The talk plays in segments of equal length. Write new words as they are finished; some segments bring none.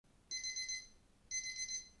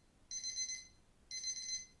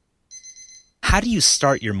How do you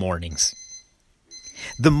start your mornings?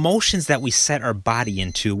 The motions that we set our body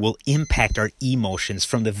into will impact our emotions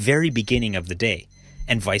from the very beginning of the day,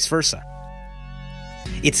 and vice versa.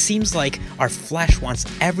 It seems like our flesh wants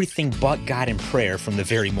everything but God in prayer from the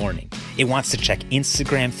very morning. It wants to check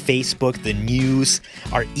Instagram, Facebook, the news,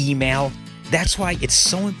 our email. That's why it's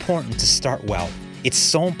so important to start well. It's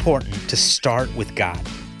so important to start with God.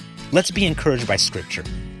 Let's be encouraged by Scripture.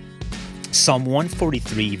 Psalm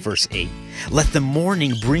 143, verse 8. Let the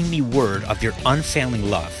morning bring me word of your unfailing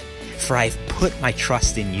love, for I have put my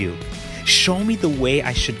trust in you. Show me the way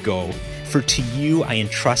I should go, for to you I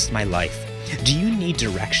entrust my life. Do you need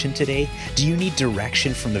direction today? Do you need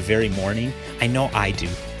direction from the very morning? I know I do.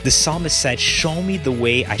 The psalmist said, show me the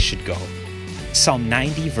way I should go. Psalm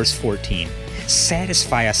 90, verse 14.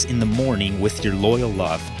 Satisfy us in the morning with your loyal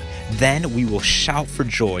love. Then we will shout for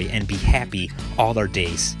joy and be happy all our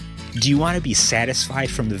days. Do you want to be satisfied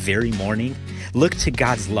from the very morning? Look to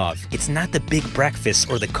God's love. It's not the big breakfast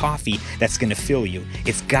or the coffee that's going to fill you.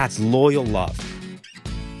 It's God's loyal love.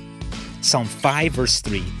 Psalm 5, verse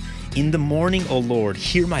 3. In the morning, O Lord,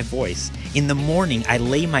 hear my voice. In the morning, I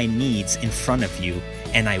lay my needs in front of you,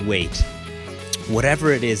 and I wait.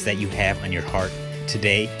 Whatever it is that you have on your heart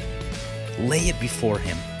today, lay it before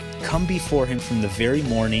Him. Come before Him from the very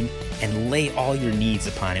morning and lay all your needs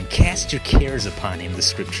upon Him. Cast your cares upon Him, the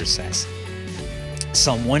Scripture says.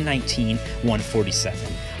 Psalm 119, 147.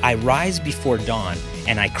 I rise before dawn,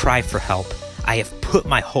 and I cry for help. I have put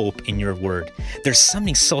my hope in your word. There's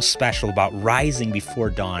something so special about rising before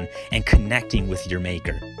dawn and connecting with your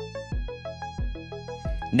Maker.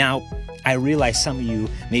 Now, I realize some of you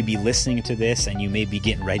may be listening to this and you may be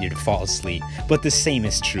getting ready to fall asleep, but the same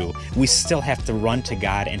is true. We still have to run to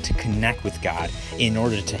God and to connect with God in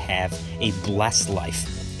order to have a blessed life.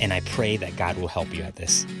 And I pray that God will help you at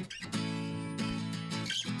this.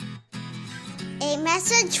 A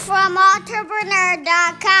message from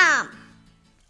AltarMinute.com.